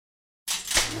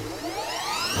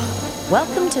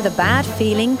Welcome to the Bad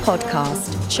Feeling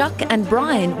Podcast. Chuck and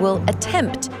Brian will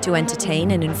attempt to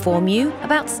entertain and inform you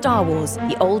about Star Wars,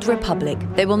 The Old Republic.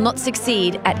 They will not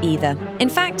succeed at either. In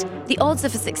fact, the odds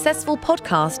of a successful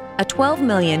podcast are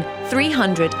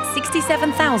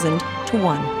 12,367,000 to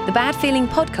 1. The Bad Feeling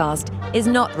Podcast is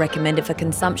not recommended for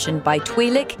consumption by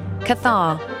Twi'lek,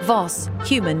 Cathar, Voss,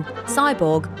 human,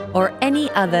 cyborg, or any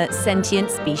other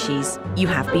sentient species. You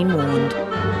have been warned.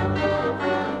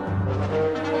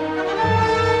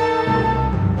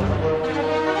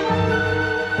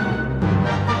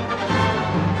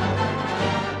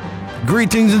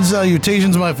 Greetings and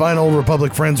salutations, my fine old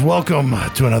Republic friends. Welcome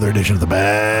to another edition of the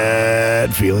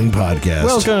Bad Feeling Podcast.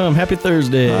 Welcome. Happy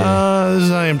Thursday.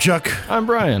 I am Chuck. I'm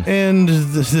Brian. And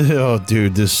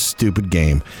this stupid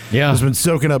game has been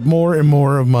soaking up more and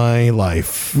more of my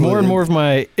life. More and more of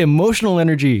my emotional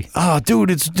energy.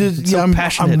 Dude, it's so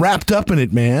passionate. I'm wrapped up in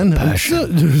it, man.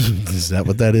 Is that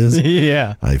what that is?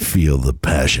 Yeah. I feel the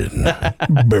passion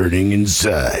burning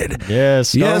inside. Yes,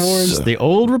 Star Wars, The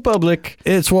Old Republic.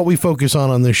 It's what we focus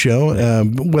on this show,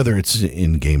 whether it's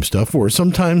in-game stuff or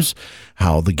sometimes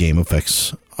how the game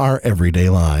affects our everyday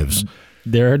lives.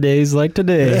 There are days like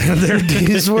today. There are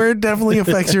days where it definitely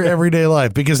affects your everyday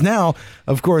life, because now,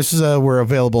 of course, we're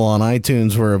available on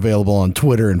iTunes, we're available on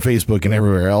Twitter and Facebook and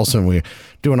everywhere else, and we're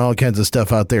doing all kinds of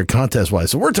stuff out there contest-wise.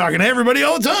 So we're talking to everybody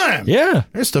all the time. Yeah.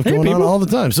 There's stuff going on all the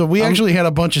time. So we actually had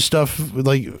a bunch of stuff,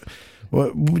 like...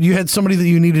 You had somebody that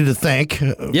you needed to thank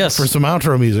for some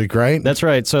outro music, right? That's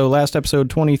right. So last episode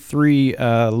 23,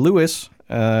 Lewis,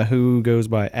 who goes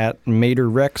by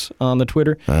 @MaterRex on the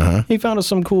Twitter, he found us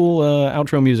some cool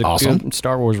outro music, awesome.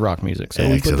 Star Wars rock music. So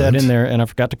we put that in there, and I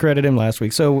forgot to credit him last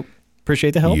week. So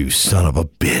appreciate the help. You son of a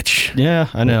bitch. Yeah,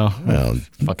 I know. Well,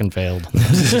 fucking failed.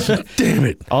 Damn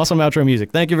it. Awesome outro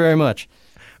music. Thank you very much.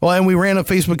 Well, and we ran a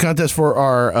Facebook contest for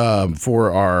our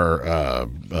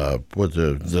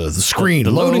the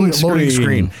screen, loading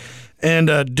screen.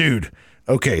 And dude,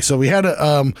 okay, so we had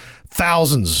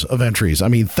thousands of entries. I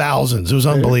mean, thousands. It was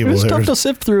unbelievable. It was tough to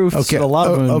sift through. Okay, a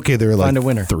lot of them. Okay, there were like find a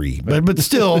winner. 3, but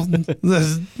still,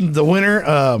 the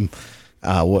winner.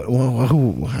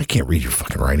 Who? I can't read your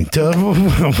fucking writing.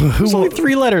 There's only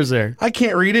 3 letters there. I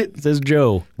can't read it. It says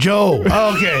Joe. Joe.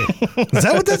 Oh, okay. Is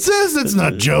that what that says? That's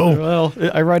not Joe. Well,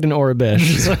 I write in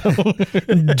Orabesh. So.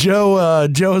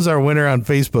 Joe is our winner on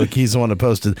Facebook. He's the one that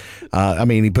posted.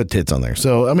 He put tits on there.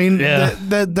 So I mean,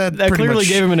 that clearly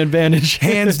gave him an advantage,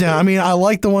 hands down. I mean, I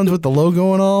like the ones with the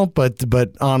logo and all, but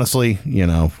honestly,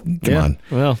 come on.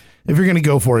 Well. If you're going to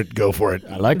go for it, go for it.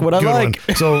 I like what I like.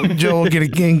 So Joe will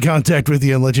get in contact with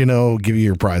you and let you know, give you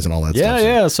your prize and all that stuff.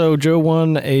 Yeah. So Joe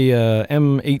won a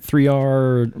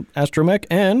M83R Astromech,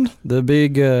 and the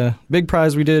big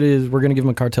prize we did is we're going to give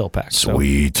him a cartel pack.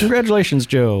 Sweet. So, congratulations,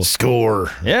 Joe. Score.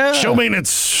 Yeah. Show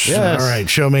maintenance. Yes. All right,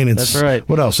 show maintenance. That's right.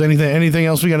 What else? Anything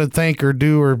else we got to thank or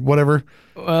do or whatever?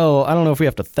 Well, I don't know if we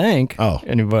have to thank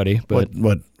anybody, but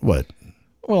what?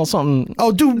 Well, something.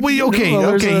 Oh, dude, okay.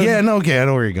 I know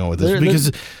where you're going with this.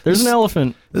 Because there's an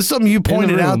elephant. This is something you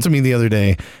pointed out to me the other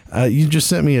day. You just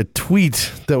sent me a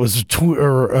tweet that was a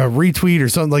retweet or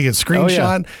something, like a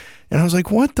screenshot. And I was like,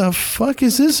 what the fuck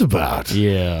is this about?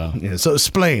 Yeah. So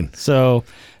explain. So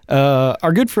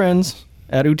our good friends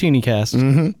at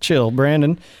UtiniCast, Chill,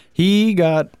 Brandon, he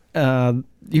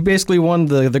basically won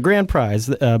the grand prize.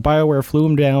 BioWare flew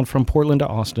him down from Portland to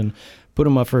Austin, put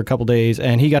him up for a couple days,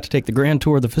 and he got to take the grand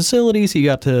tour of the facilities. He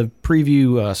got to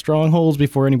preview strongholds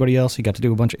before anybody else. He got to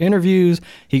do a bunch of interviews.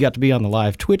 He got to be on the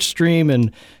live Twitch stream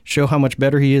and show how much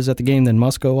better he is at the game than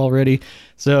Musco already.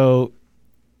 So,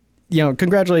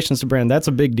 congratulations to Brandon. That's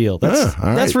a big deal.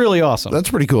 That's really awesome. That's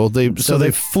pretty cool. They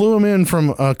flew him in from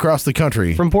across the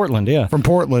country. From Portland, yeah. From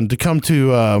Portland to come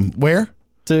to where?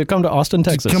 To come to Austin,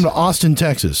 Texas. To come to Austin,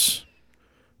 Texas.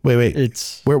 Wait.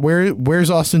 It's where's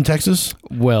Austin, Texas?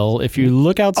 Well, if you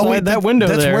look outside that window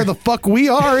that's there. Where the fuck we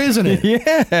are, isn't it?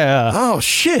 Yeah. Oh,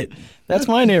 shit. That's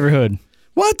my neighborhood.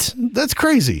 What? That's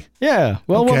crazy. Yeah.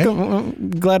 Well, welcome.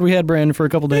 I'm glad we had Brandon for a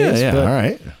couple days. Yeah, all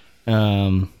right.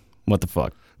 What the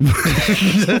fuck?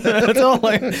 That's all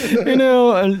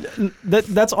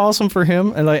that's awesome for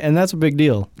him, and that's a big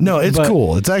deal. No, it's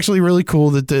cool. It's actually really cool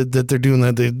that they're doing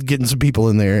that. They're getting some people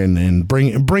in there and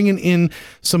bringing in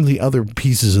some of the other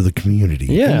pieces of the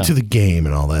community into the game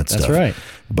and all that stuff. That's right.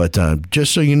 But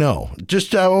just so you know,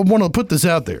 I want to put this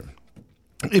out there.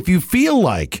 If you feel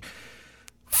like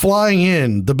flying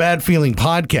in the Bad Feeling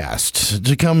Podcast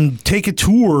to come take a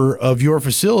tour of your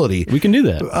facility, we can do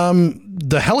that.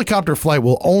 The helicopter flight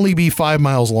will only be 5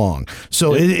 miles long.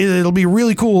 So it'll be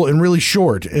really cool and really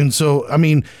short. And so, I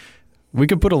mean, We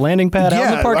could put a landing pad out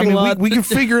in the parking lot. We can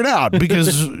figure it out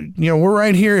because we're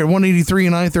right here at 183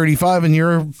 and I-35, and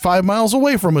you're 5 miles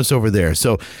away from us over there.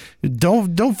 So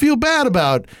don't feel bad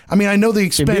about. I mean, I know the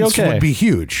expense would be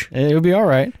huge. It would be all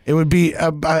right. It would be,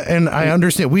 and I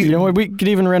understand. We could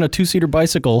even rent a 2-seater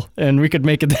bicycle, and we could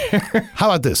make it there. How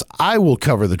about this? I will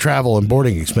cover the travel and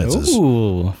boarding expenses.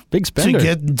 Ooh, big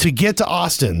spender. To get to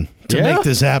Austin to make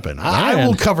this happen. I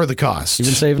will cover the cost. You've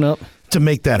been saving up to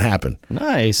make that happen.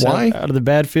 Nice. Why? Out of the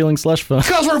bad feeling slush fund.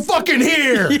 Because we're fucking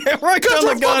here. Yeah, right. Because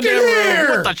we're fucking here.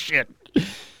 What the shit?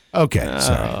 Okay,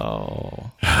 sorry.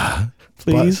 Oh.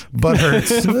 Please. Butt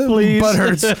hurts. Please. Butt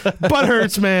hurts. Butt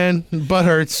hurts, man. Butt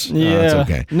hurts. Yeah. It's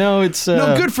okay. No, it's...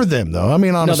 no, good for them, though. I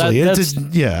mean, honestly. That's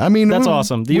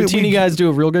awesome. The Utini guys do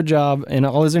a real good job, and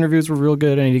all his interviews were real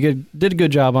good, and he did a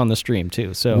good job on the stream,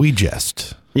 too. So we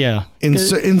jest. Yeah. In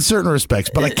certain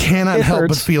respects, but I cannot help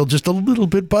but feel just a little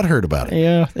bit butthurt about it.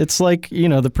 Yeah. It's like,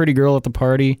 the pretty girl at the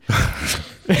party.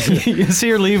 You see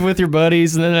her leave with your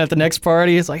buddies, and then at the next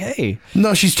party, it's like, hey.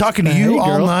 No, she's talking to you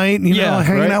all night,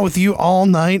 hanging out with you all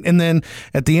night, and then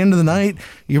at the end of the night,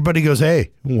 your buddy goes,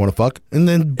 hey, want to fuck? And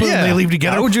then boom, they leave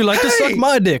together. How would you like to suck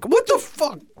my dick? What the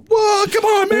fuck? Whoa, come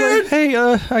on, man. Like, hey,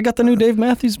 I got the new Dave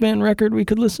Matthews Band record. We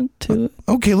could listen to it.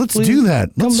 Okay, let's do that.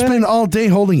 Let's spend all day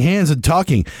holding hands and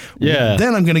talking. Yeah.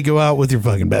 Then I'm going to go out with your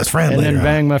fucking best friend and later then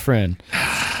bang my friend.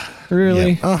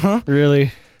 Really? Yeah. Uh-huh.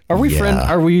 Really? Are we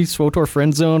Are we SWOTOR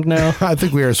friend zoned now? I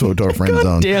think we are SWOTOR friend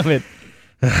zoned. Damn it.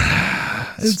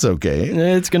 It's okay.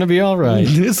 It's going to be all right.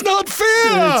 It's not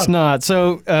fair. It's not.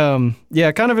 So,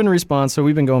 kind of in response, so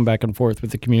we've been going back and forth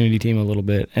with the community team a little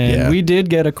bit. And we did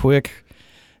get a quick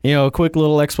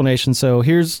little explanation. So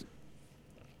here's,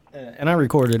 and I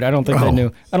recorded. I don't think they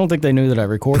knew. I don't think they knew that I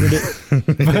recorded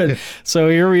it. But so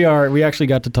here we are. We actually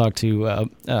got to talk to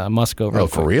Musco. Oh,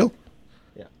 for real?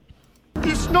 Yeah.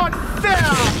 It's not fair.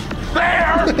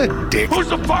 Fair? Dick. Who's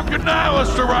the fucking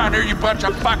nihilist around here? You bunch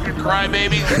of fucking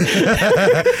crybabies.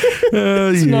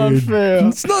 It's not fair.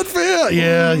 It's not fair.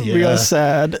 Yeah. We are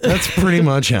sad. That's pretty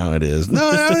much how it is. No,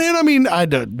 I mean, I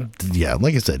don't. Yeah,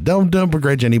 like I said, don't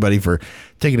begrudge anybody for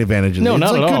taking advantage of it. No,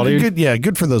 not at all, dude.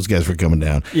 Good for those guys for coming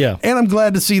down. Yeah, and I'm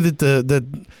glad to see that the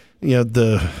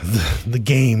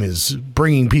game is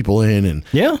bringing people in and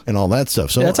all that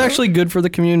stuff. So that's actually good for the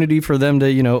community, for them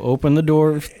to open the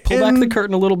door, pull back the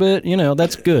curtain a little bit.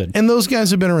 That's good. And those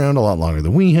guys have been around a lot longer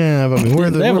than we have. I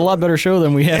mean, they have a lot better show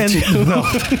than we have too. No,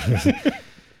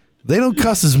 they don't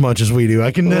cuss as much as we do.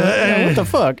 I can. What the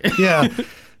fuck? Yeah.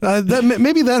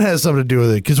 Maybe that has something to do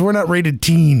with it because we're not rated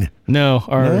teen. No,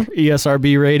 our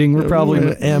ESRB rating, we're probably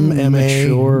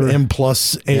MMA, M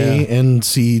plus A,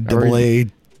 NCAA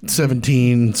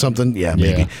 17 something. Yeah,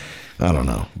 maybe. I don't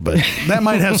know, but that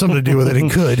might have something to do with it.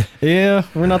 It could. Yeah,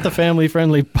 we're not the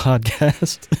family-friendly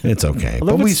podcast. It's okay.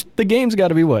 Although the game's got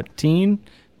to be what? Teen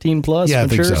plus? Yeah, I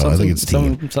think so. I think it's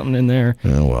teen. Something in there.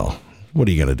 Oh, well, what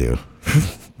are you going to do?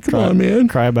 Come on, man.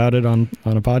 Cry about it on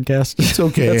a podcast. It's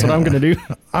okay. That's what I'm going to do.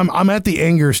 I'm at the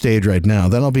anger stage right now.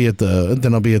 Then I'll be at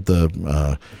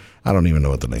the I don't even know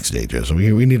what the next stage is.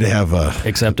 We need to have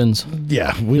acceptance.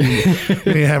 Yeah, we need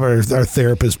to have our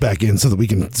therapist back in so that we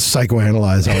can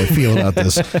psychoanalyze how I feel about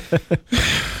this.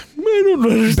 I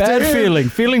don't understand.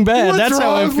 Bad feeling bad. That's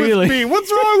how I'm feeling.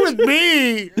 What's wrong with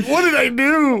me? What did I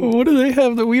do? What do they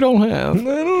have that we don't have?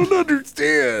 I don't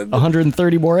understand.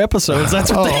 130 more episodes.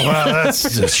 That's what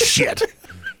that's just shit.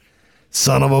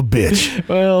 Son of a bitch.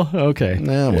 Well, okay.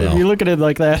 Yeah, well. If you look at it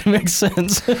like that, it makes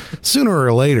sense. Sooner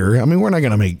or later, I mean, we're not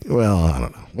going to make, I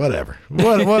don't know. Whatever.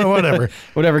 Whatever.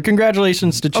 Whatever.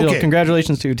 Congratulations to Chill. Okay.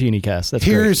 Congratulations to Utini Cast. That's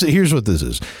Here's what this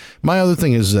is. My other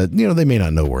thing is that, they may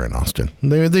not know we're in Austin.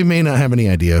 They may not have any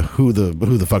idea who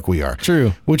the fuck we are.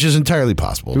 True. Which is entirely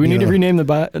possible. Do we need to rename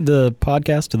the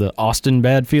podcast to the Austin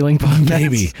Bad Feeling Podcast?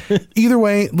 Maybe. Either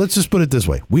way, let's just put it this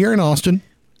way. We are in Austin.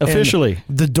 Officially.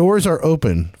 And the doors are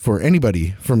open for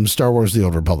anybody from Star Wars The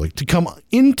Old Republic to come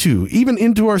into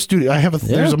our studio. I have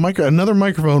there's another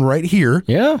microphone right here.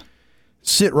 Yeah.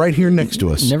 Sit right here next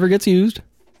to us. Never gets used.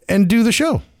 And do the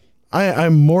show.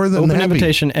 I'm more than open happy.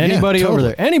 Invitation. Anybody over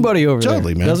there. Anybody over there.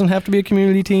 Totally, man. Doesn't have to be a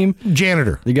community team.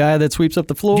 Janitor. The guy that sweeps up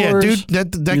the floors. Yeah, dude.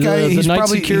 That guy. The He's night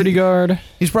probably security guard.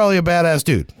 He's probably a badass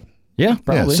dude. Yeah,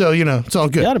 probably. Yeah, so, it's all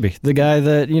good. Gotta be. The guy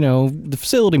that, the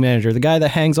facility manager, the guy that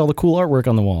hangs all the cool artwork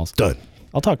on the walls. Done.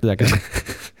 I'll talk to that guy.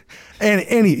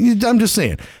 And I'm just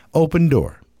saying, open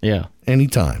door. Yeah.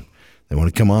 Anytime they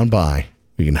want to come on by,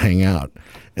 we can hang out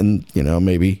and,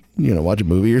 maybe, watch a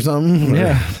movie or something.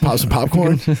 Yeah. Or pop some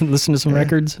popcorn. Listen to some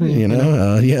records.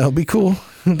 Yeah, it'll be cool.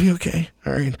 It'll be okay.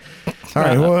 All right. All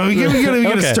right. Well, we gotta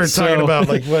Okay, start talking about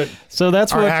like what So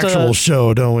that's our what actual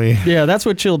show, don't we? Yeah, that's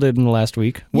what Chill did in the last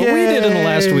week. What we did in the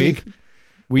last Yay! week,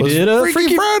 we Was did a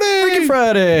Freaky Friday. Freaky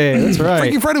Friday. That's right.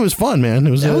 Freaky Friday was fun, man.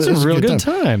 It was That was it a real good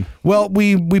time. Well,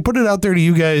 we put it out there to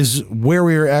you guys where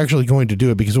we were actually going to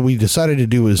do it because what we decided to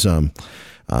do was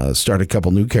start a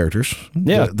couple new characters.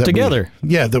 Yeah, together.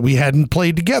 That we hadn't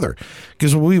played together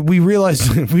because we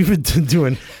realized we've been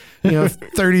doing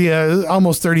 30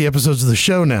 almost 30 episodes of the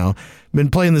show now. Been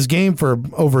playing this game for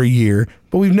over a year,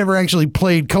 but we've never actually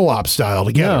played co-op style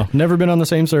together. No, never been on the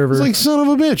same server. It's like son of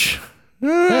a bitch.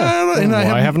 Yeah. And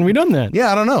Why haven't we done that?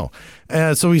 Yeah, I don't know.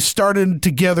 So we started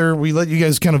together. We let you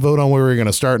guys kind of vote on where we were going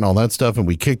to start and all that stuff, and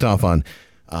we kicked off on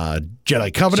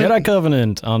Jedi Covenant. Jedi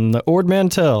Covenant on the Ord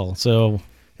Mantell. So,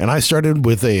 and I started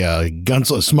with a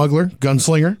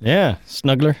gunslinger. yeah,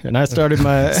 Snuggler. And I started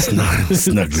my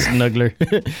Snuggler.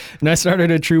 And I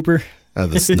started a trooper. The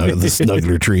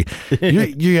snuggler tree.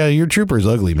 Your trooper's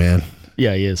ugly, man.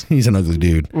 Yeah, he is. He's an ugly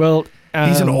dude. Well,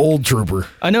 He's an old trooper.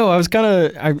 I know. I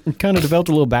kind of developed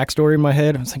a little backstory in my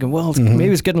head. I was thinking, well,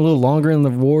 maybe it's getting a little longer in the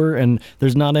war, and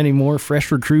there's not any more fresh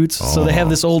recruits. So they have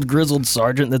this old grizzled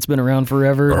sergeant that's been around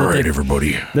forever. All right,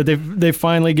 everybody. That they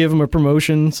finally give him a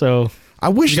promotion. So I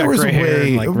wish there was a way.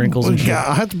 And, like wrinkles and shit.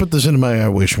 I have to put this into my I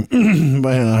wish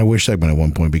segment at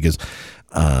one point because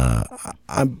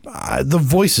the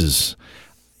voices.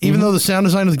 Even though the sound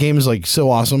design of the game is like so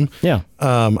awesome, yeah.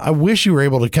 I wish you were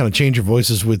able to kind of change your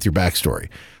voices with your backstory.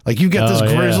 Like you've got this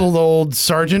grizzled old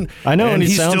sergeant. I know, and he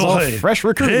he's sounds still all fresh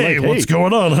recruit. Hey, what's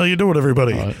going on? How you doing,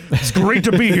 everybody? It's great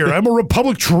to be here. I'm a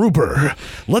Republic trooper.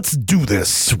 Let's do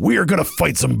this. We are gonna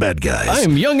fight some bad guys. I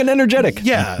am young and energetic.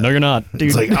 Yeah. No, you're not, dude.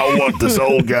 It's like I want this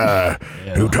old guy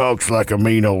who talks like a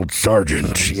mean old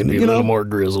sergeant. A little more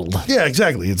grizzled. Yeah,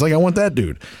 exactly. It's like I want that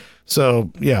dude. So,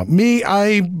 yeah,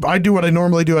 I do what I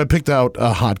normally do. I picked out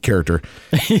a hot character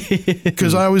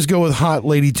because I always go with hot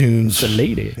lady tunes. The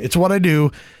lady. It's what I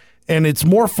do, and it's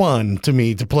more fun to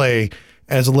me to play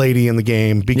as a lady in the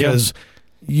game because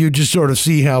you just sort of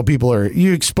see how people are.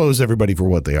 You expose everybody for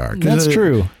what they are. That's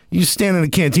true. You stand in a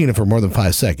cantina for more than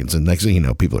 5 seconds, and next thing you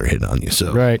know, people are hitting on you.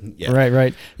 So right.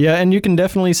 Yeah, and you can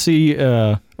definitely see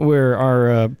where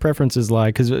our preferences lie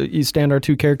because you stand our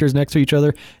two characters next to each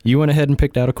other. You went ahead and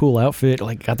picked out a cool outfit,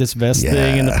 like got this vest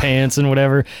thing and the pants and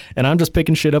whatever, and I'm just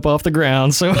picking shit up off the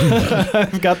ground. So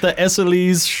I've got the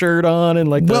SLE's shirt on and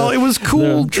like it was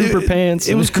cool. The trooper pants.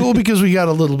 It was cool because we got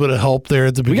a little bit of help there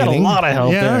at the beginning. We got a lot of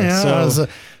help there. Yeah, so.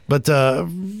 But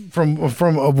from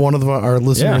one of our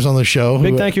listeners on the show.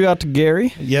 Big thank you out to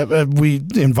Gary. Yep, we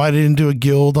invited into a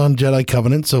guild on Jedi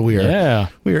Covenant, so we are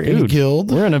in a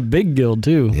guild. We're in a big guild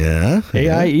too. Yeah.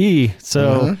 AIE.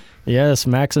 So yes,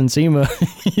 Max and Seema,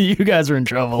 you guys are in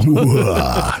trouble.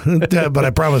 But I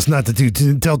promise not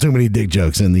to tell too many dick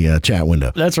jokes in the chat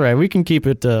window. That's right. We can keep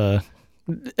it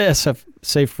SF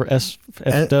safe for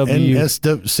SFW.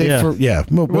 And safe for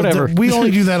whatever. We only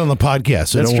do that on the podcast,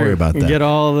 so don't worry about that. Get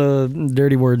all the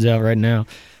dirty words out right now.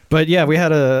 But yeah, we had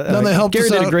Gary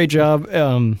did a great job.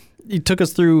 He took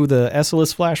us through the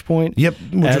Esselis flashpoint. Yep,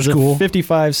 which as was cool.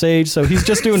 55 Sage, so he's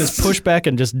just doing his pushback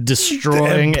and just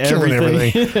destroying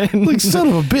everything. Like son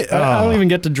of a bitch. I don't even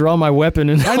get to draw my weapon,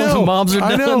 and all the mobs are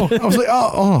done. I know. I was like,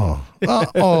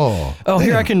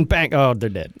 here I can bang. Oh, they're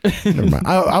dead. Never mind.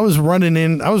 I was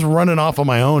running off on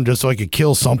my own just so I could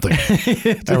kill something.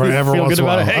 every once in a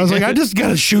while. I was like, I just got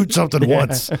to shoot something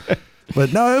once.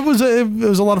 But no, it was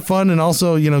a lot of fun, and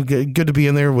also good to be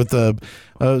in there with some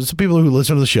people who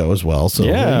listen to the show as well. So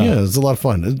it was a lot of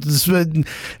fun. It's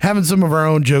having some of our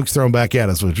own jokes thrown back at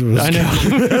us, which was I know.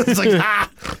 It's like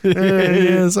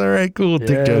yes, all right, cool,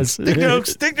 dick jokes,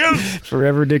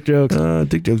 forever dick jokes.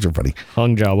 Dick jokes are funny.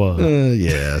 Hung Jawa.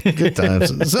 Yeah, good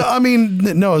times. So I mean,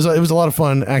 no, it was a lot of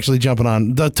fun actually jumping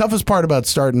on. The toughest part about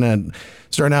starting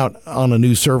out on a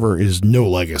new server is no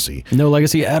legacy. No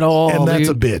legacy at all. And that's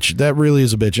a bitch. That really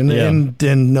is a bitch.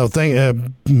 And no,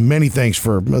 many thanks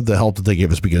for the help that they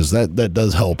give us because that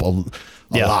does help a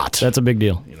lot. That's a big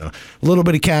deal. A little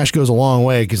bit of cash goes a long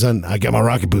way because then I got my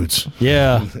rocket boots.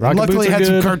 Yeah. Luckily, I had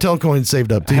some cartel coins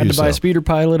saved up too. I had to buy speeder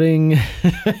piloting.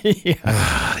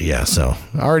 So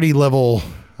I'm already level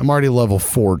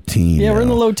 14. Yeah, we're in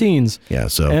the low teens. Yeah,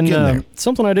 so and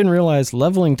something I didn't realize,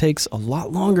 leveling takes a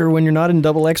lot longer when you're not in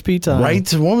double XP time.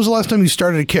 Right? When was the last time you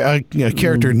started a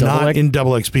character not in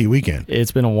double XP weekend?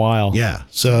 It's been a while. Yeah,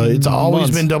 so it's always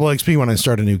been double XP when I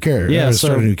start a new character. Yeah,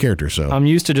 start a new character. So I'm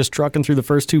used to just trucking through the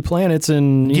first 2 planets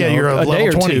in you're a level day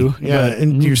or 20. two. Yeah,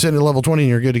 and you're sitting at level 20 and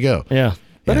you're good to go. Yeah.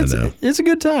 But it's a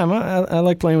good time. I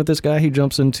like playing with this guy. He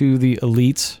jumps into the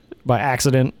elites by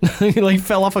accident. He like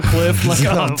fell off a cliff. Like,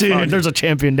 oh, dude. fuck, there's a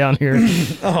champion down here.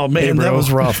 Oh, man, Hey, bro. that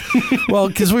was rough. Well,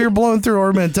 because we were blowing through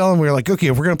Orbit telling we were like, okay,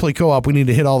 if we're going to play co-op, we need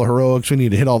to hit all the heroics. We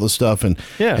need to hit all the stuff and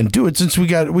do it since we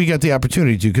got the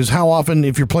opportunity to. Because how often,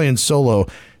 if you're playing solo,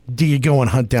 do you go and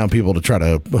hunt down people to try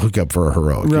to hook up for a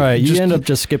heroic? Right. You end up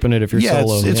just skipping it if you're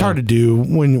solo. It's hard to do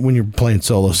when you're playing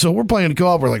solo. So we're playing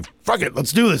co-op. We're like, fuck it,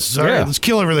 let's do this. All right, let's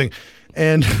kill everything.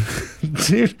 And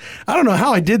dude, I don't know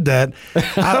how I did that.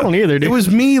 I don't either, dude. It was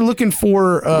me looking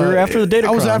for. We were after the Datacrons.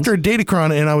 I was after a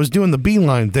Datacron, and I was doing the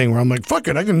beeline thing where I'm like, fuck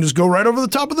it, I can just go right over the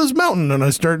top of this mountain, and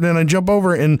I jump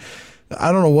over, and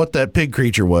I don't know what that pig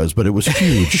creature was, but it was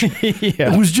huge.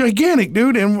 It was gigantic,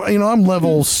 dude. And I'm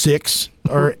level 6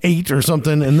 or 8 or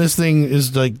something, and this thing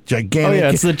is like gigantic. Oh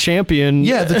yeah, it's the champion.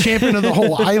 Yeah, the champion of the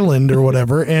whole island or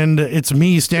whatever. And it's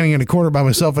me standing in a corner by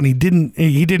myself, and he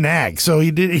didn't act, so he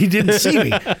didn't see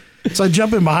me. So I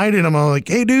jump in behind him. I'm like,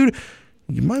 hey, dude,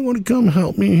 you might want to come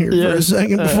help me here for a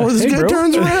second before this guy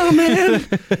turns around, man.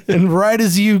 And right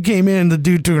as you came in, the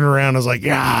dude turned around. I was like,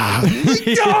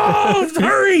 oh,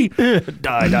 hurry.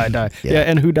 Die. Yeah,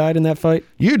 and who died in that fight?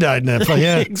 You died in that fight,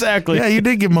 yeah. Exactly. Yeah, you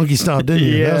did get monkey stomped, didn't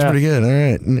you? Yeah. That was pretty good. All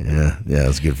right. Yeah, it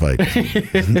was a good fight.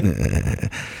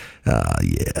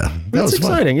 Yeah. That's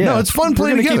exciting, fun. No, it's fun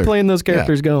playing together. together. Keep playing those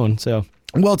characters going, so.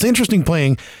 Well, it's interesting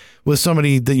playing with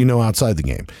somebody that you know outside the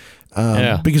game.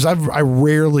 Because I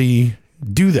rarely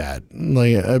do that.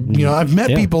 Like, I've met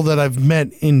people that I've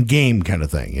met in game kind of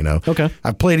thing, Okay.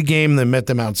 I've played a game and then met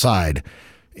them outside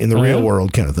in the real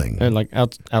world kind of thing. And like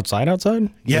outside?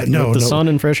 Yeah, With the sun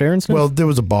and fresh air and stuff? Well, there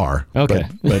was a bar. Okay.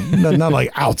 But not like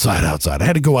outside. I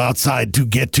had to go outside to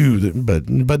get to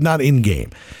but not in game.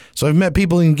 So I've met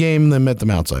people in game and then met them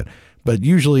outside. But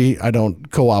usually I don't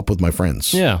co-op with my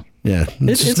friends. Yeah. Yeah.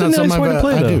 It's a nice way to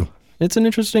play, though. It's an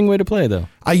interesting way to play, though.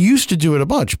 I used to do it a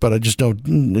bunch, but I just don't.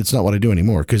 It's not what I do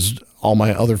anymore because all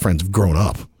my other friends have grown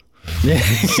up. Yeah.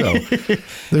 So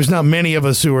there's not many of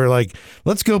us who are like,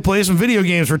 let's go play some video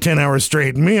games for 10 hours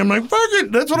straight. And me, I'm like, fuck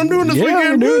it. That's what I'm doing this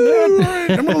weekend. All right,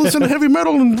 I'm going to listen to heavy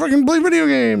metal and fucking play video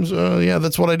games. Yeah,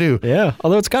 that's what I do. Yeah.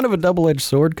 Although it's kind of a double-edged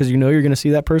sword because you're going to see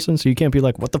that person. So you can't be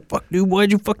like, what the fuck, dude?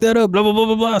 Why'd you fuck that up? Blah, blah, blah,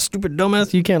 blah, blah. Stupid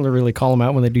dumbass. You can't really call them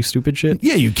out when they do stupid shit.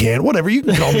 Yeah, you can. Whatever. You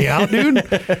can call me out, dude.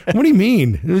 What do you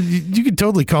mean? You can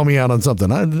totally call me out on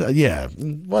something. Yeah,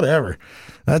 whatever.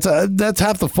 That's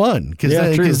half the fun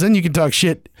because then you can talk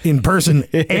shit in person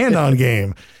and on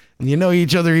game, and you know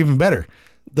each other even better.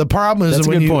 The problem is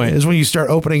when you start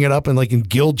opening it up and like in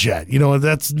guild chat,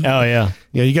 that's you got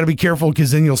to be careful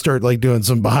because then you'll start like doing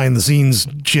some behind the scenes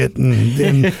shit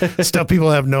and stuff people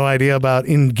have no idea about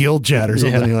in guild chat or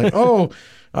something. You're like, oh,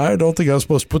 I don't think I was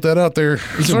supposed to put that out there.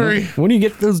 Sorry. When do you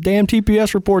get those damn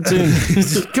TPS reports in?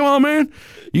 Come on, man.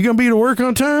 You going to be to work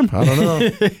on time? I don't know.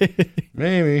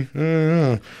 Maybe. I don't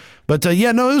know. But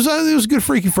it was a good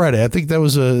Freaky Friday. I think that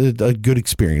was a good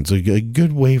experience, a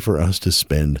good way for us to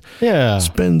spend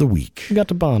the week. We got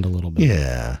to bond a little bit.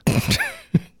 Yeah.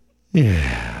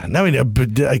 Yeah. Now,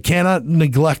 but I cannot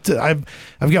neglect. I've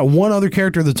got one other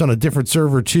character that's on a different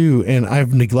server too, and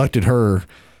I've neglected her.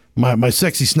 My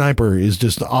sexy sniper is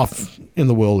just off in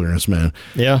the wilderness, man.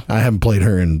 Yeah. I haven't played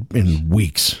her in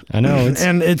weeks. I know.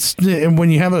 And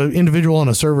when you have an individual on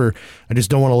a server, I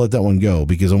just don't want to let that one go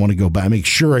because I want to go back, make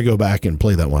sure I go back and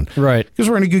play that one. Right. Because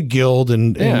we're in a good guild,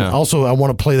 and also I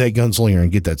want to play that gunslinger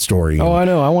and get that story. Oh, I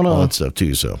know. I want to all that stuff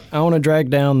too. So I want to drag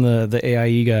down the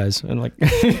AIE guys and like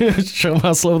show them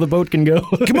how slow the boat can go.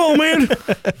 Come on, man.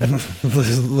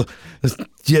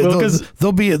 Yeah,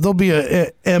 there'll be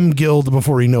a M guild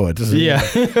before you know it. Yeah.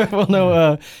 Well,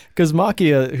 no, because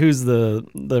Makia, who's the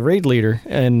raid leader,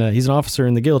 and he's an officer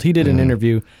in the guild, he did an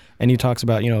interview, and he talks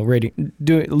about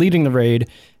leading the raid,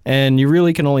 and you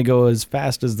really can only go as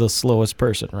fast as the slowest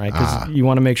person, right? Because you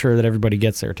want to make sure that everybody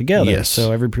gets there together. Yes.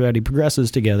 So everybody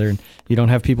progresses together, and you don't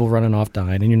have people running off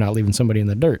dying, and you're not leaving somebody in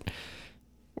the dirt.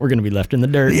 We're going to be left in the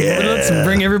dirt. Yeah. Let's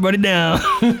bring everybody down.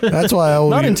 That's why I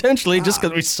always... Not intentionally, just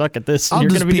because we suck at this. I'll you're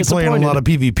just gonna be playing a lot of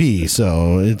PvP,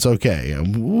 so it's okay.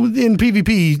 In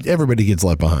PvP, everybody gets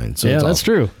left behind. So that's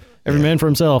true. Every man for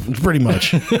himself. Pretty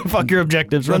much. Fuck your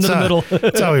objectives. Run to the middle.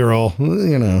 That's how we roll.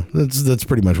 That's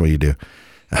pretty much what you do.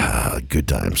 Good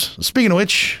times. Speaking of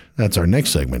which, that's our next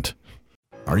segment.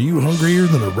 Are you hungrier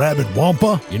than a rabid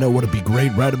wampa? You know what'd be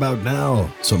great right about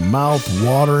now? Some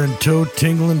mouth-watering,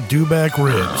 toe-tingling dewback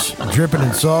ribs, dripping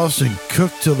in sauce and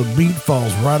cooked till the meat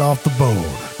falls right off the bone.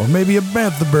 Or maybe a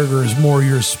bantha burger is more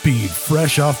your speed,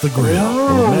 fresh off the grill.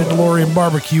 At Mandalorian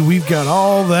Barbecue, we've got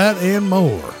all that and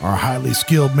more. Our highly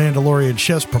skilled Mandalorian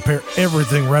chefs prepare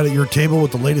everything right at your table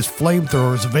with the latest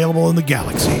flamethrowers available in the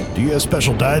galaxy. Do you have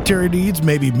special dietary needs?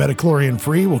 Maybe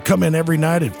Metachlorian-free? We'll come in every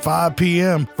night at 5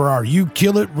 p.m. for our You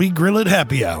Kill It, We Grill It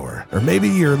happy hour. Or maybe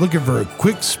you're looking for a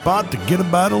quick spot to get a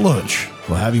bite of lunch.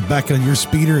 We'll have you back on your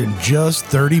speeder in just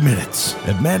 30 minutes.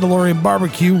 At Mandalorian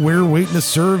Barbecue, we're waiting to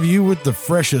serve you with the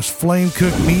freshest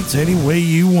flame-cooked meats any way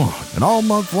you want. And all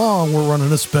month long, we're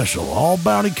running a special. All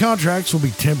bounty contracts will be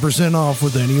 10% off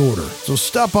with any order. So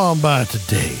stop on by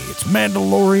today. It's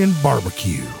Mandalorian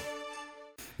Barbecue.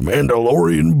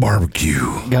 Mandalorian Barbecue.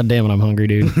 God damn it, I'm hungry,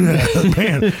 dude.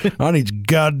 Man, I need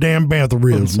goddamn bantha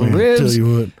ribs, man. Ribs. Tell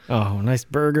you what. Oh, nice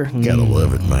burger. Gotta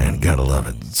love it, man. Gotta love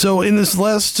it. So in this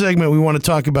last segment, we want to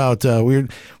talk about,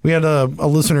 we had a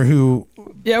listener who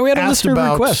Yeah, we had a asked listener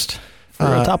about, request for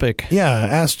a topic. Yeah,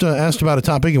 asked about a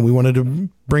topic, and we wanted to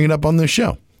bring it up on this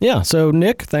show. Yeah, so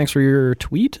Nick, thanks for your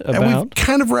tweet And we've about...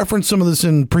 kind of referenced some of this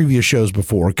in previous shows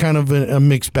before, kind of a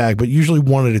mixed bag, but usually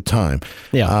one at a time.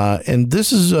 Yeah. And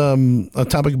this is a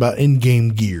topic about in-game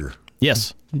gear.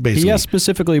 Yes. Basically. He asked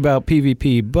specifically about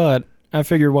PvP, but I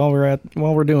figured while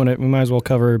we're doing it, we might as well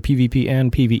cover PvP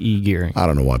and PvE gearing. I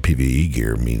don't know why PvE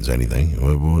gear means anything.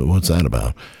 What's that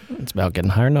about? It's about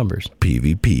getting higher numbers.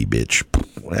 PvP, bitch.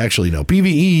 Actually, no.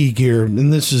 PvE gear,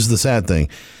 and this is the sad thing,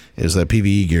 is that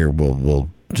PvE gear will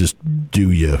just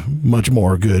do you much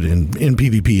more good in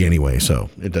PvP anyway, so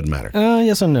it doesn't matter.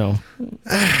 Yes and no.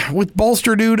 With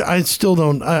bolster, dude, I still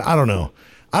don't. I don't know.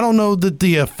 I don't know that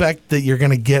the effect that you're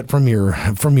going to get from your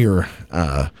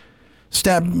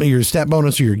stat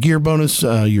bonus or your gear bonus,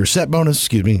 your set bonus,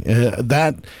 excuse me,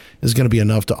 that is going to be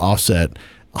enough to offset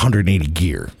 180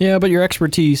 gear. Yeah, but your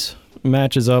expertise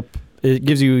matches up. It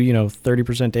gives you,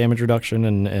 30% damage reduction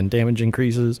and damage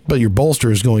increases. But your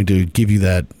bolster is going to give you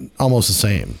that almost the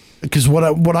same. Because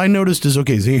what I noticed is,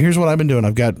 okay, so here's what I've been doing.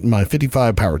 I've got my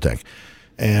 55 Power Tech.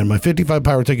 And my 55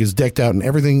 Power Tech is decked out in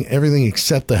everything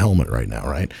except the helmet right now,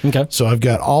 right? Okay. So I've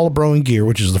got all of Broen gear,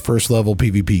 which is the first level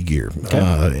PvP gear. Okay.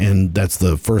 And that's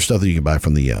the first stuff that you can buy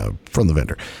from the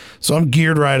vendor. So I'm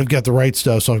geared right. I've got the right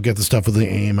stuff. So I've got the stuff with the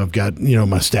aim. I've got,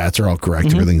 my stats are all correct.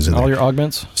 Mm-hmm. Everything's in there. All your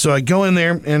augments. So I go in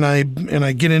there and I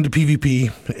get into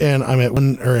PvP, and I'm at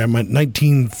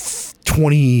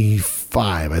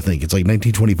 1925, I think. It's like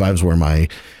 1925 is where my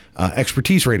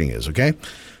expertise rating is, okay?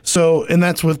 So, and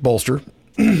that's with bolster.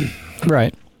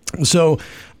 Right. So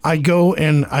I go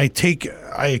and I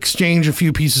exchange a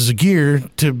few pieces of gear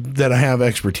that I have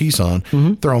expertise on,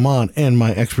 throw them on, and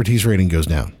my expertise rating goes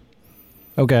down.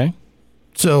 Okay.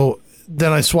 So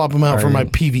then I swap them out for my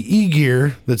PvE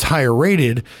gear that's higher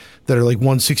rated, that are like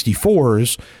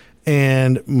 164s,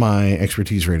 and my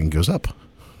expertise rating goes up.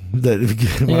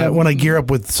 When I gear up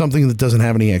with something that doesn't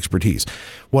have any expertise,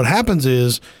 what happens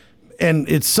is, and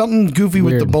it's something goofy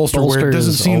with the bolster where it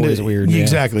doesn't seem to weird,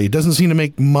 exactly. It doesn't seem to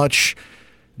make much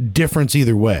difference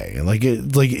either way.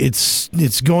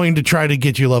 It's going to try to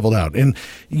get you leveled out, and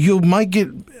you might get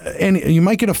a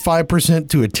 5%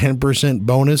 to a 10%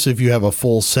 bonus if you have a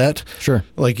full set. Sure.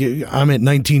 Like I'm at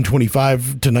 1925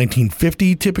 to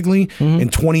 1950 typically,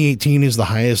 and 2018 is the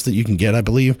highest that you can get, I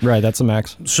believe. Right, that's the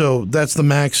max. So that's the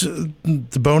max,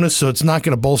 the bonus. So it's not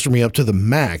going to bolster me up to the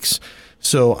max.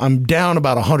 So I'm down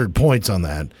about 100 points on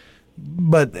that.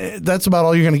 But that's about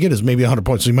all you're going to get is maybe 100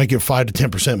 points. So you might get 5 to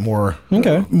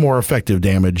 10% more effective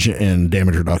damage and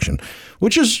damage reduction,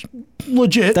 which is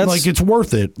legit. It's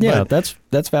worth it. Yeah, but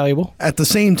that's valuable. At the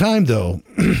same time, though,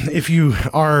 if you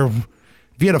had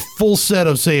a full set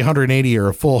of, say, 180 or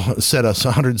a full set of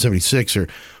 176 or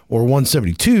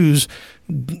 172s,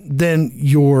 then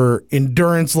your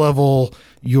endurance level,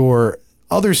 your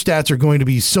other stats are going to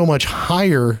be so much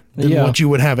higher than what you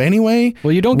would have anyway.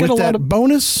 Well, you don't get a lot of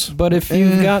bonus. But if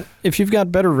you've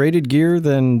got better rated gear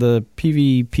than the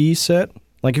PvP set,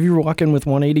 like if you walk in with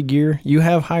 180 gear, you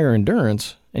have higher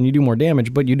endurance and you do more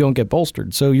damage, but you don't get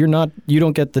bolstered. So you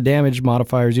don't get the damage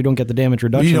modifiers, you don't get the damage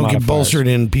reduction modifiers. You don't get bolstered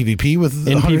in PvP with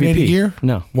 180 gear?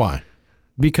 No. Why?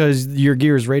 Because your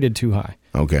gear is rated too high.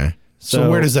 Okay. So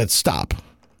where does that stop?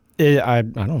 I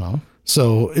don't know.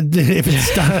 So if it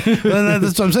stops,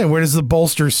 that's what I'm saying. Where does the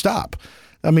bolster stop?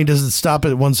 I mean, does it stop at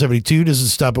 172? Does it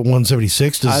stop at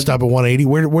 176? Does it stop at 180?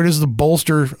 Where does the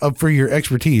bolster up for your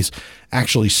expertise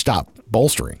actually stop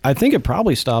bolstering? I think it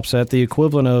probably stops at the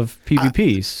equivalent of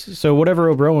PvP. So whatever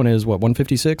O'Brien is,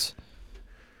 156?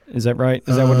 Is that right?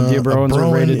 Is that what the Obroans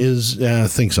are rated? Is, I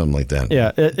think something like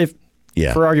that.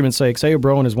 Yeah. For argument's sake, say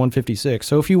Obroan is 156.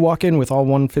 So if you walk in with all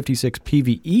 156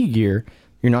 PvE gear,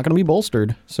 you're not going to be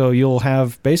bolstered. So you'll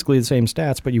have basically the same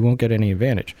stats, but you won't get any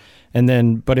advantage. And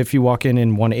then, but if you walk in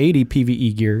 180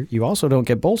 PvE gear, you also don't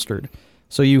get bolstered.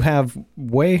 So you have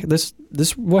this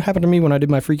what happened to me when I did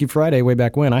my Freaky Friday way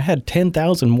back when. I had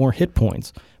 10,000 more hit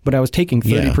points, but I was taking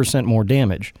 30% more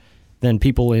damage than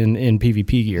people in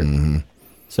PvP gear. Mm-hmm.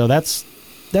 So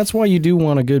that's why you do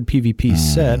want a good PvP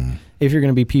set if you're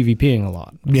going to be PvPing a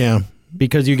lot. Yeah.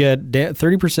 Because you get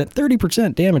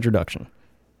 30% damage reduction.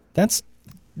 That's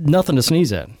nothing to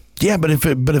sneeze at. Yeah, but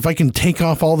if I can take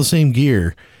off all the same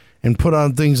gear and put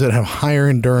on things that have higher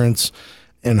endurance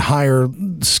and higher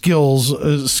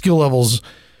skill levels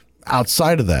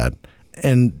outside of that,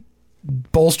 and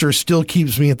bolster still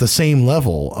keeps me at the same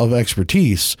level of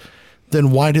expertise,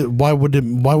 then why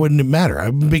wouldn't it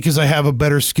matter? Because I have a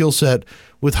better skill set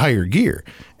with higher gear.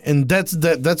 And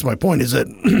that's my point, is that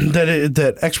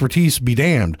that expertise be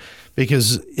damned,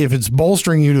 because if it's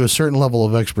bolstering you to a certain level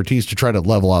of expertise to try to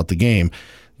level out the game,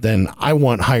 then I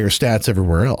want higher stats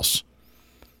everywhere else.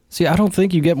 See, I don't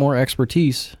think you get more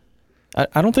expertise.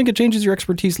 I don't think it changes your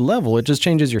expertise level. It just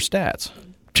changes your stats.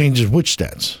 Changes which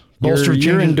stats?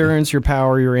 Your endurance, your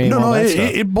power, your aim, all that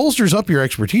stuff. It bolsters up your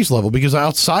expertise level, because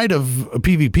outside of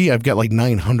PvP, I've got like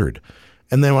 900.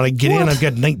 And then when I get in, I've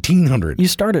got 1,900. You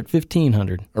start at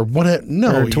 1,500. Or what? No,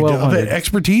 or 1,200.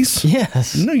 Expertise?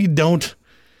 Yes. No, you don't.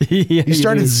 Yeah, you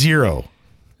start at 0.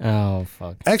 Oh,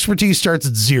 fuck. Expertise starts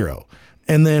at 0.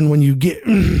 And then when you get,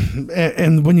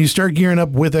 and when you start gearing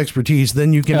up with expertise,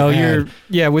 then you can add.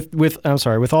 With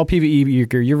all PvE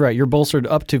gear, you're right. You're bolstered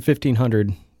up to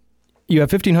 1,500. You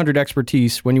have 1,500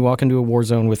 expertise when you walk into a war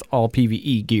zone with all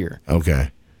PvE gear.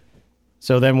 Okay.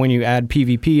 So then when you add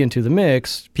PvP into the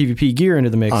mix, PvP gear into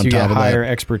the mix, you get higher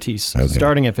expertise,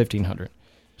 starting at 1,500.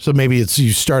 So maybe you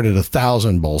start at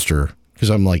 1,000 bolster, because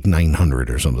I'm like 900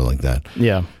 or something like that.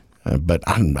 Yeah. But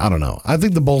I don't know. I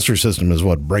think the bolster system is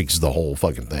what breaks the whole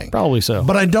fucking thing. Probably so.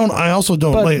 But I also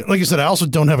don't, like I said, I also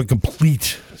don't have a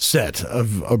complete set of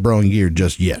Broen gear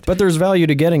just yet. But there's value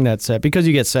to getting that set, because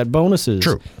you get set bonuses.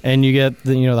 True. And you get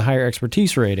the higher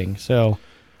expertise rating. So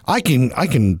I can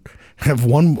have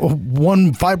one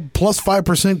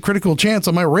 5% critical chance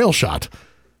on my rail shot.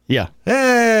 Yeah.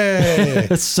 Hey.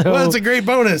 So that's a great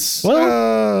bonus.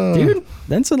 Well, dude,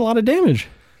 that's a lot of damage.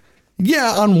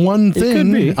 Yeah, on one thing. It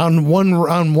could be. On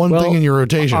one thing in your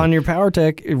rotation. On your power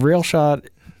tech rail shot.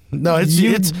 No,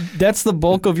 it's that's the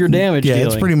bulk of your damage. Yeah, dealing.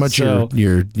 It's pretty much your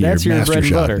that's your master bread and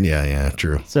shot. butter. Yeah,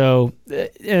 true. So,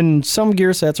 and some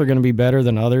gear sets are going to be better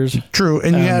than others. True,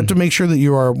 and you have to make sure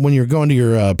that when you're going to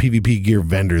your PvP gear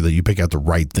vendor, that you pick out the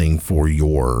right thing for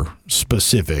your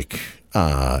specific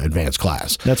advanced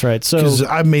class. That's right. So, because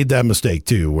I've made that mistake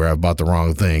too, where I bought the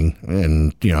wrong thing,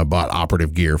 and I bought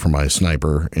operative gear for my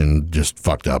sniper and just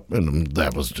fucked up, and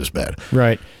that was just bad.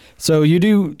 Right. So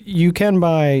you can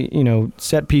buy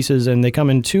set pieces, and they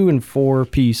come in 2 and 4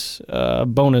 piece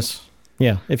bonus.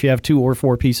 Yeah, if you have 2 or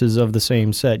 4 pieces of the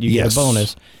same set, you get a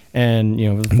bonus. And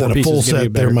then a full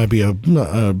set, there might be and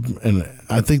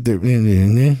I think there.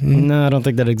 No, I don't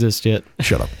think that exists yet.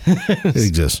 Shut up. It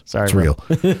exists. Sorry, it's real.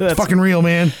 It's fucking real,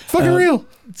 man. Fucking real.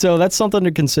 So that's something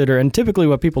to consider. And typically,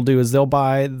 what people do is they'll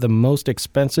buy the most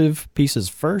expensive pieces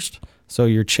first. So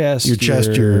your chest,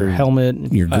 your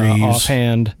helmet, your greaves,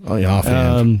 offhand. Oh, yeah,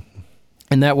 offhand.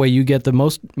 And that way you get the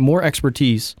more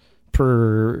expertise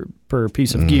per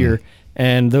piece of gear.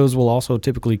 And those will also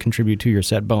typically contribute to your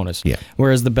set bonus. Yeah.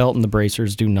 Whereas the belt and the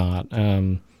bracers do not.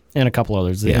 And a couple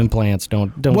others. The implants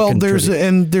don't well,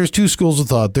 contribute. there's 2 schools of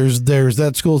thought. There's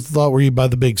that school of thought where you buy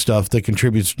the big stuff that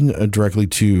contributes directly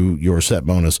to your set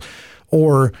bonus,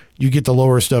 or you get the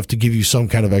lower stuff to give you some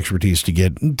kind of expertise to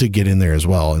get in there as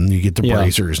well, and you get the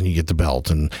bracers and you get the belt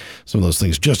and some of those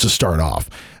things just to start off.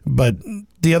 But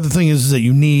the other thing is that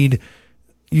you need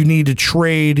to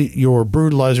trade your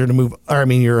brutalizer to move. Or I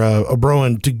mean, your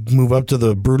Obroan to move up to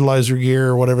the brutalizer gear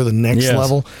or whatever the next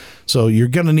level. So you're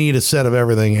going to need a set of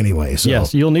everything anyway. So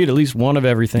yes, you'll need at least one of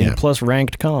everything plus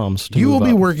ranked comms. You will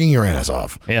be working your ass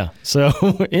off. Yeah. So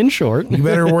in short, you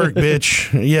better work,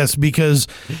 bitch. Yes, because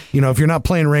if you're not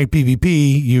playing ranked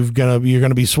PvP, you're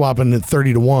gonna be swapping at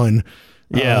 30-1.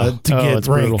 To get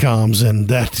ranked comms, and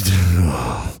that.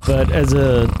 But as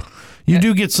you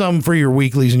do get some for your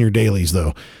weeklies and your dailies,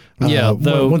 though.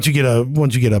 Once you get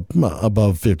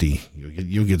above 50,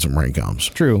 you'll get some rank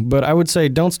comms. True, but I would say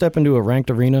don't step into a ranked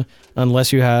arena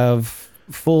unless you have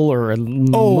full or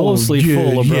mostly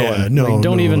full of Broen.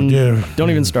 Don't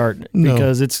even start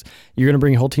because you're going to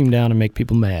bring your whole team down and make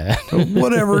people mad.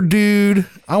 Whatever, dude.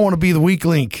 I want to be the weak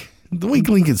link. The weak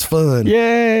link is fun.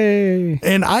 Yay!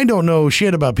 And I don't know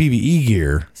shit about PvE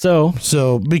gear. So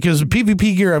because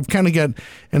PvP gear I've kind of got,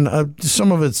 and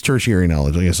some of it's tertiary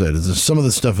knowledge. Like I said, some of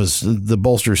the stuff is the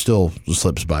bolster still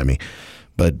slips by me,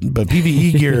 but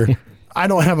PvE gear. I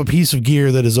don't have a piece of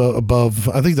gear that is above.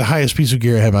 I think the highest piece of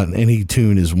gear I have on any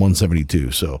tune is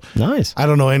 172. So nice. I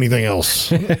don't know anything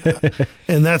else,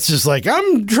 and that's just like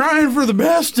I'm trying for the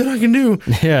best that I can do.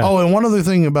 Yeah. Oh, and one other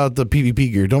thing about the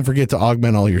PvP gear: don't forget to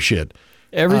augment all your shit.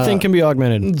 Everything can be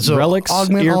augmented. So relics,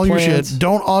 augment all your shit.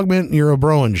 Don't augment your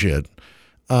Obroan shit.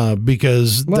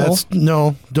 Because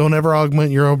don't ever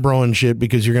augment your Obroan shit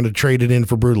because you're going to trade it in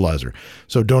for Brutalizer.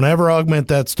 So don't ever augment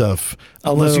that stuff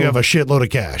unless you have a shitload of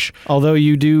cash. Although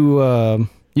you do,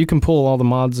 you can pull all the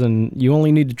mods and you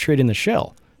only need to trade in the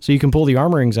shell. So you can pull the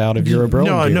armorings out of your Obroan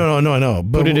gear. No.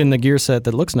 Put it in the gear set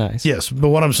that looks nice. Yes, but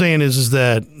what I'm saying is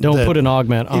that don't put an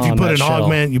augment on that If you put an shell.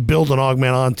 augment, you build an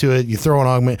augment onto it, you throw an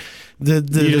augment. You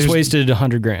just wasted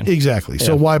 $100,000. Exactly. Yeah.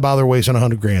 So why bother wasting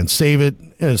 $100,000? Save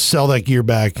it, sell that gear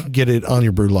back, get it on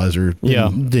your Brutalizer. Yeah.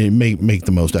 Make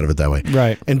the most out of it that way.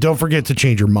 Right. And don't forget to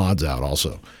change your mods out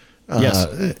also. Yes.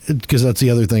 Because that's the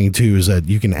other thing, too, is that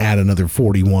you can add another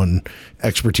 41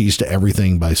 expertise to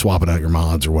everything by swapping out your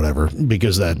mods or whatever.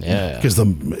 Because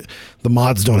the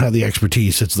mods don't have the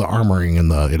expertise. It's the armoring and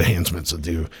the enhancements that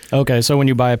do. Okay, so when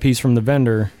you buy a piece from the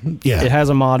vendor, it has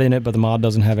a mod in it, but the mod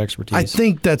doesn't have expertise. I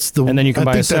think that's the... And then you can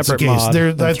buy a separate mod.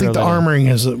 I think the armoring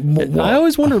has... I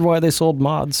always wondered why they sold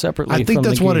mods separately. I think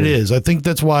that's what it is. I think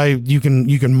that's why you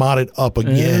can mod it up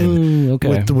again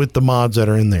with the mods that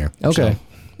are in there. Okay. So.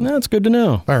 That's good to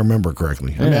know. If I remember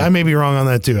correctly. I may be wrong on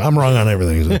that, too. I'm wrong on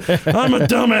everything. So. I'm a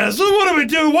dumbass. So what do we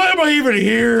do? Why am I even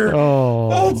here?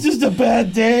 Oh, it's just a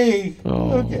bad day.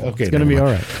 Oh, okay. It's going to be all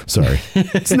right. Sorry.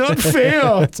 It's not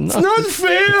fair. It's not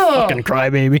fair. Fucking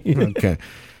crybaby. Okay.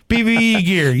 PvE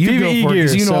gear. You go for it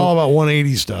because you know all about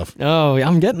 180 stuff. Oh,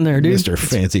 I'm getting there, dude. Mr.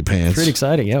 Fancy Pants. Pretty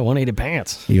exciting. Yeah, 180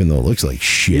 pants. Even though it looks like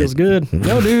shit. Feels good.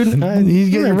 No, dude. You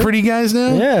getting pretty guys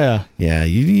now? Yeah. Yeah,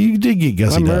 you did get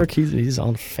gussied my up. Merc, he's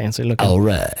all fancy looking. All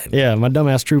right. Yeah, my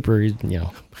dumbass trooper,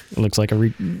 looks like a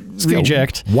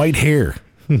reject. White hair.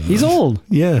 He's old.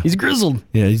 Yeah. He's grizzled.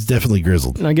 Yeah, he's definitely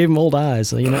grizzled. And I gave him old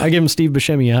eyes. I gave him Steve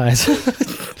Buscemi eyes.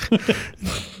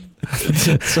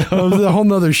 So it was a whole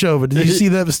nother show, but did you see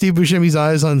that with Steve Buscemi's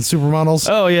eyes on Supermodels?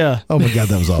 Oh, yeah. Oh, my God,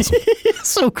 that was awesome.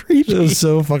 So creepy. It was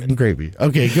so fucking creepy.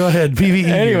 Okay, go ahead. PvE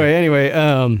Anyway,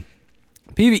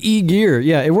 PvE gear.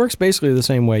 Yeah, it works basically the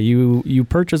same way. You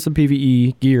purchase the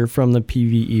PvE gear from the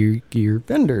PvE gear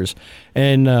vendors,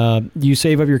 and you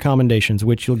save up your commendations,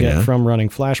 which you'll get from running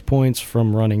flashpoints,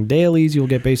 from running dailies, you'll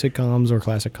get basic comms or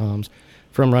classic comms.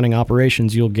 From running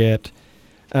operations, you'll get...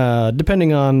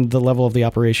 depending on the level of the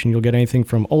operation, you'll get anything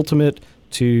from ultimate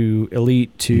to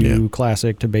elite to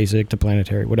classic to basic to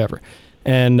planetary, whatever.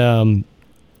 And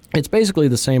it's basically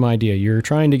the same idea. You're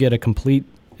trying to get a complete,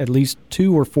 at least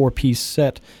 2 or 4 piece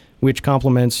set, which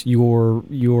complements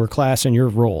your class and your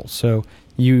role. So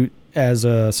you, as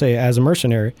a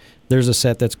mercenary, there's a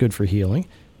set that's good for healing.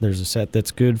 There's a set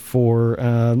that's good for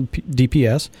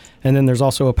DPS, and then there's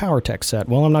also a power tech set.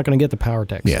 Well, I'm not going to get the power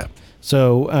tech set.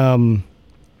 So.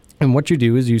 And what you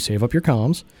do is you save up your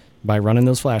comms by running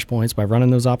those flashpoints, by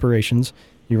running those operations.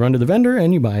 You run to the vendor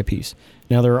and you buy a piece.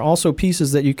 Now, there are also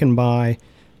pieces that you can buy,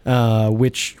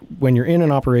 which when you're in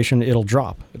an operation, it'll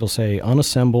drop. It'll say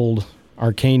unassembled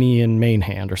Arcanian main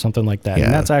hand or something like that. Yeah.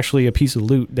 And that's actually a piece of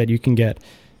loot that you can get.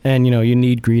 And, you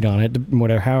need greed on it,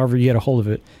 whatever, however you get a hold of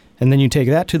it. And then you take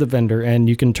that to the vendor and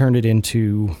you can turn it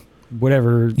into...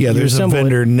 whatever. Yeah, there's a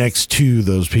vendor next to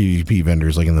those PvP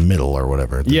vendors, like in the middle or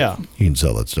whatever. Yeah. You can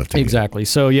sell that stuff to. Exactly.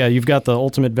 So, yeah, you've got the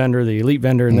ultimate vendor, the elite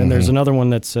vendor, and then there's another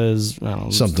one that says, I don't know,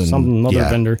 some other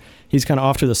vendor. He's kind of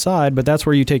off to the side, but that's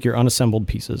where you take your unassembled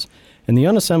pieces. And the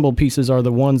unassembled pieces are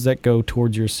the ones that go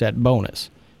towards your set bonus.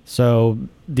 So,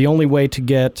 the only way to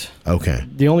get, say,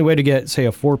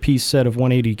 a 4-piece set of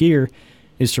 180 gear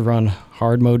is to run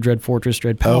hard mode Dread Fortress,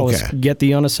 Dread Palace, get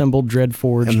the unassembled Dread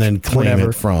Forge, and then claim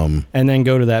it from, and then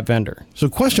go to that vendor. So,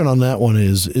 question on that one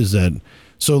is that,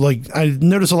 so like I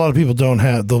notice a lot of people don't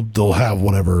have, they'll have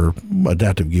whatever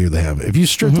adaptive gear they have. If you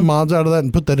strip the mods out of that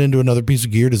and put that into another piece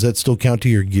of gear, does that still count to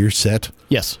your gear set?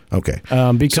 Yes. Okay.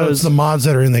 Because so it's the mods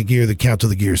that are in that gear that count to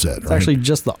the gear set. It's actually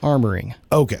just the armoring.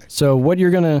 Okay. So what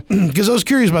you're gonna, because I was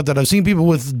curious about that. I've seen people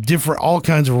with all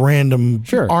kinds of random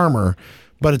armor.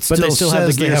 But it still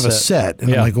says they have a set.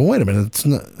 And I'm like, well, wait a minute. It's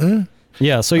not...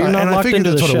 Yeah, so you're not and I locked figured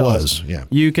into the that's what shells. it was. Yeah.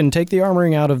 You can take the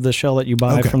armoring out of the shell that you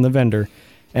buy Okay. from the vendor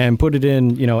and put it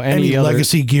in, any other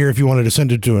legacy gear if you wanted to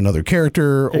send it to another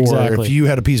character, or Exactly. if you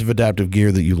had a piece of adaptive gear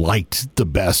that you liked the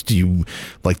best, you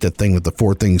like that thing with the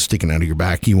 4 things sticking out of your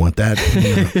back, you want that.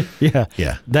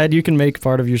 Yeah. That you can make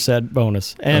part of your set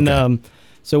bonus. And Okay.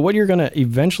 so what you're going to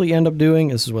eventually end up doing,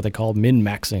 this is what they call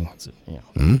min-maxing. It's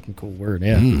a cool word,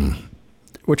 yeah.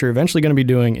 What you're eventually going to be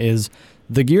doing is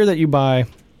the gear that you buy,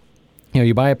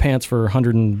 you buy a pants for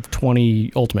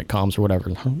 120 ultimate comms or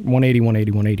whatever, 180,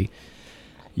 180, 180.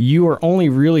 You are only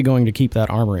really going to keep that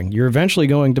armoring. You're eventually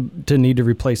going to need to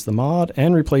replace the mod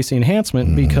and replace the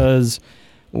enhancement because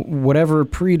whatever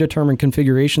predetermined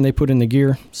configuration they put in the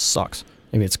gear sucks.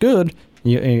 If it's good,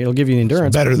 it'll give you the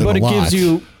endurance, better than but a it gives lot.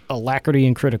 you alacrity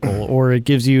and critical, or it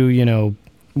gives you,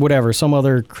 whatever, some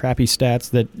other crappy stats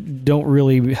that don't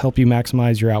really help you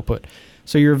maximize your output.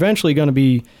 So you're eventually going to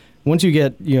be, once you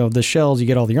get, the shells, you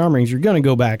get all the armorings, you're going to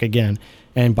go back again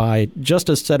and buy just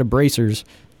a set of bracers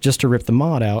just to rip the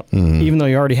mod out. Even though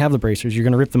you already have the bracers, you're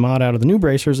going to rip the mod out of the new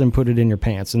bracers and put it in your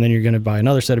pants. And then you're going to buy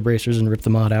another set of bracers and rip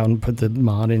the mod out and put the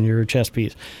mod in your chest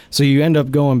piece. So you end up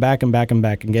going back and back and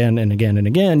back again and again and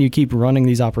again. You keep running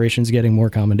these operations, getting more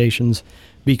commendations,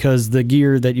 because the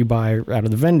gear that you buy out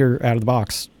of the vendor, out of the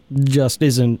box, just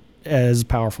isn't as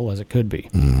powerful as it could be.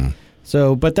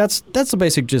 So, but that's the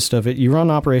basic gist of it. You run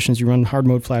operations, you run hard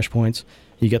mode flashpoints,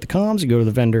 you get the comms, you go to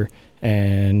the vendor,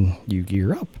 and you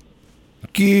gear up.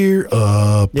 Gear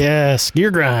up. Yes, gear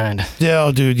grind.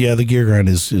 Yeah, dude. Yeah, the gear grind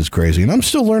is crazy, and I'm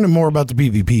still learning more about the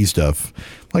PvP stuff.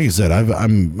 Like I said,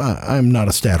 I'm not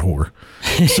a stat whore,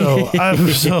 so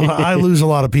I lose a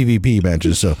lot of PvP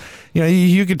matches. So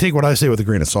you can take what I say with a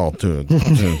grain of salt to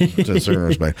a certain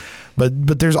respect.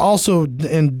 But there's also,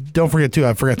 and don't forget too,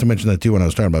 I forgot to mention that too when I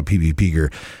was talking about PvP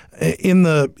gear. In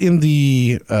the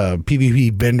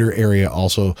PvP vendor area,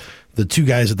 also the 2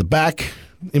 guys at the back.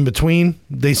 In between,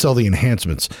 they sell the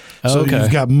enhancements. So Okay.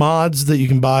 you've got mods that you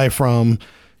can buy from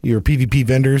your PvP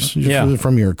vendors,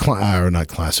 from your or not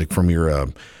classic, from your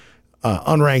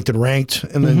unranked and ranked,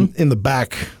 and then in the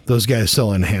back, those guys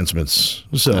sell enhancements.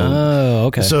 So,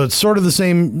 okay. So it's sort of the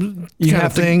same kind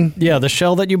of thing. The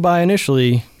shell that you buy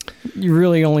initially, you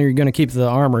really only are going to keep the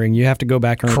armoring. You have to go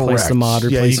back and replace the mod.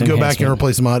 Yeah, you can go back and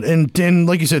replace the mod, and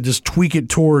like you said, just tweak it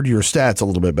toward your stats a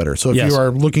little bit better. So if you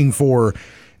are looking for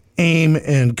aim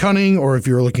and cunning, or if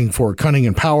you're looking for cunning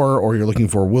and power, or you're looking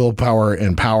for willpower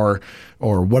and power,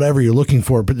 or whatever you're looking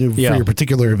for your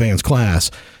particular advanced class,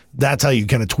 that's how you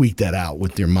kind of tweak that out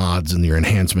with your mods and your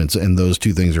enhancements, and those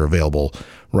 2 things are available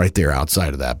right there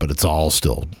outside of that. But it's all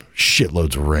still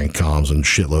shitloads of rank comms and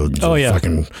shitloads of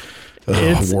fucking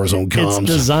Warzone comms. It's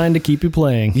designed to keep you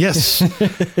playing. Yes.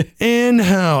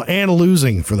 and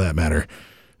losing, for that matter.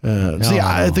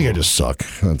 I think I just suck.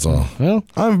 That's all. Well,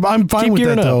 I'm fine with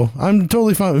that though. I'm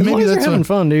totally fine. As long as you're having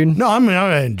fun, dude. No,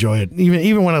 I enjoy it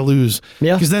even when I lose.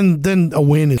 Yeah. Because then a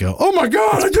win is go. Oh my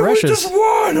god! It's we precious. just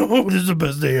won. Oh, this is the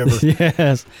best day ever.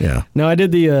 Yes. Yeah. No, I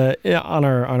did the on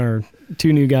our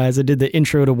 2 new guys. I did the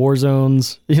intro to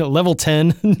Warzones. Level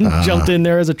 10. Jumped in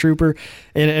there as a trooper,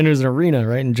 and it was an arena,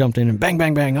 right? And jumped in and bang,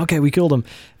 bang, bang. Okay, we killed him.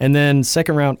 And then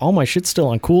second round, all my shit's still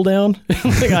on cooldown.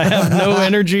 Like I have no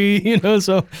energy,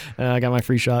 So I got my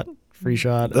free shot. Heat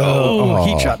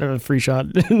shot, free shot.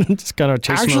 Just kind of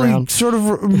chasing around. Sort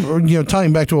of,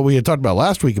 tying back to what we had talked about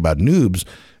last week about noobs.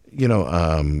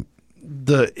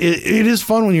 It is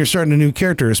fun when you're starting a new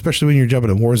character, especially when you're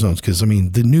jumping in war zones, because the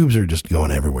noobs are just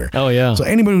going everywhere. Oh yeah. So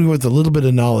anybody with a little bit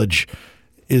of knowledge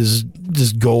is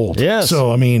just gold. Yes.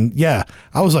 So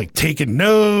I was like taking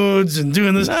nodes and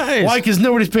doing this. Nice. Why? Because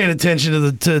nobody's paying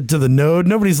attention to the node.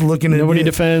 Nobody's looking at. Nobody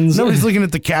defends. Nobody's looking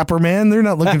at the capper, man. They're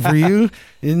not looking for you.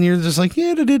 And you're just like,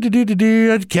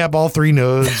 I'd cap all 3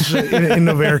 nodes in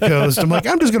Novare Coast. I'm like,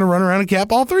 I'm just gonna run around and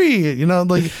cap all 3.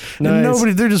 Nice. And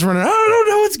nobody. They're just running. I don't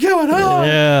know what's going on.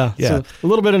 Yeah. So a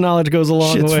little bit of knowledge goes a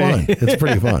long Shit's way. fun. It's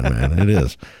pretty fun, man. It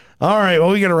is. All right. Well,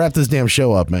 we got to wrap this damn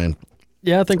show up, man.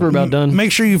 Yeah, I think we're about done.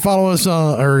 Make sure you follow us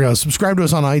or subscribe to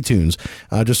us on iTunes.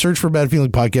 Just search for Bad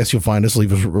Feeling Podcast. You'll find us.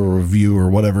 Leave us a review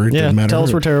or whatever. It doesn't matter. Tell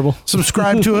us we're terrible.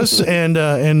 Subscribe to us, and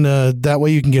that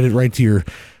way you can get it right to your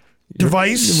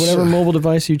device. Whatever mobile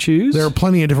device you choose. There are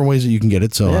plenty of different ways that you can get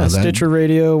it. So Stitcher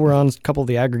Radio. We're on a couple of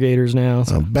the aggregators now.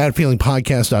 So.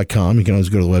 Badfeelingpodcast.com. You can always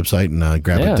go to the website and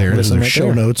grab it there. There's right show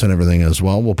there. notes and everything as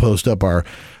well. We'll post up our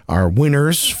our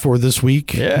winners for this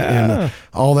week and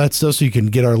all that stuff, so you can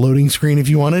get our loading screen if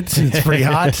you want it. It's pretty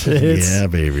hot. Yeah,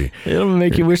 baby. It'll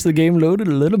make you wish the game loaded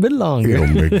a little bit longer. It'll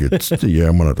make it. Yeah,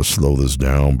 I'm gonna have to slow this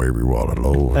down, baby, while it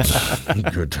loads.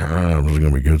 Good times. There's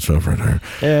gonna be good stuff right there.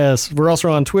 Yes, we're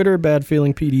also on Twitter, Bad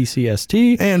Feeling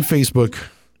PDCST, and Facebook.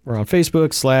 We're on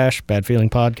Facebook / Bad Feeling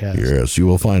Podcast. Yes, you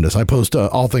will find us. I post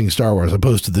all things Star Wars. I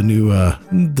posted the new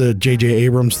the J.J.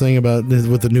 Abrams thing about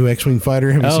with the new X-wing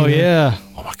fighter. Have you seen that?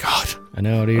 Oh my god! I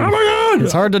know, dude. Oh my god!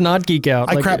 It's hard to not geek out.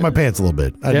 I crapped my pants a little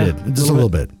bit. I did just a little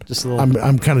bit. Just a little. bit.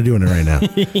 I'm kind of doing it right now.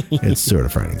 It's sort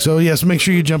of frightening. So yes, make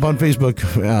sure you jump on Facebook,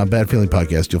 Bad Feeling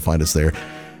Podcast. You'll find us there.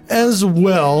 As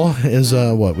well as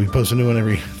we post a new one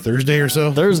every Thursday or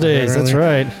so. Thursdays, that's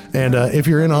right. And if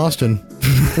you're in Austin,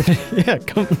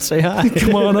 come and say hi.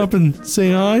 Come on up and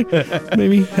say hi.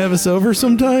 Maybe have us over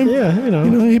sometime. Yeah,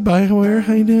 hey, Bioware,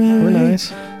 how you doing? We're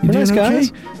nice. You We're nice okay? guys.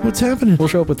 What's happening? We'll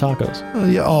show up with tacos. Oh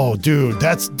yeah. Oh, dude,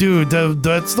 that's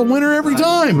the winner every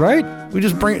time, right? We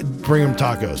just bring them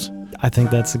tacos. I think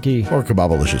that's the key. Or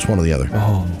kebabalicious, one or the other.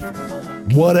 Oh.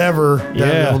 Whatever.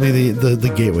 That'll be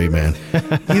the gateway, man.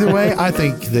 Either way, I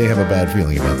think they have a bad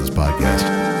feeling about this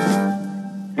podcast.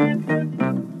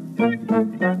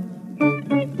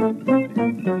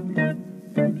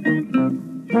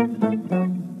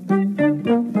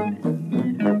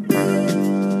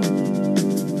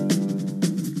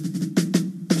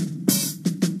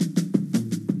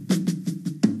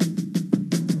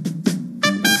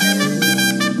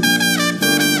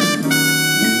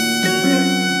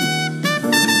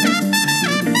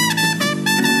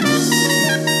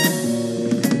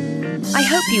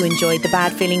 You enjoyed the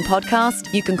Bad Feeling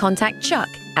Podcast, you can contact Chuck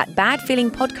at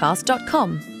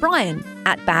badfeelingpodcast.com, Brian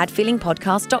at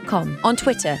badfeelingpodcast.com, on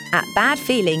Twitter at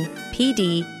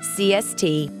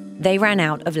badfeelingpdcst. They ran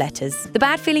out of letters. The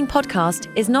Bad Feeling Podcast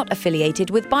is not affiliated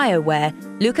with BioWare,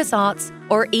 LucasArts,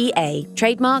 or EA.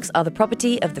 Trademarks are the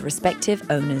property of the respective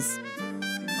owners.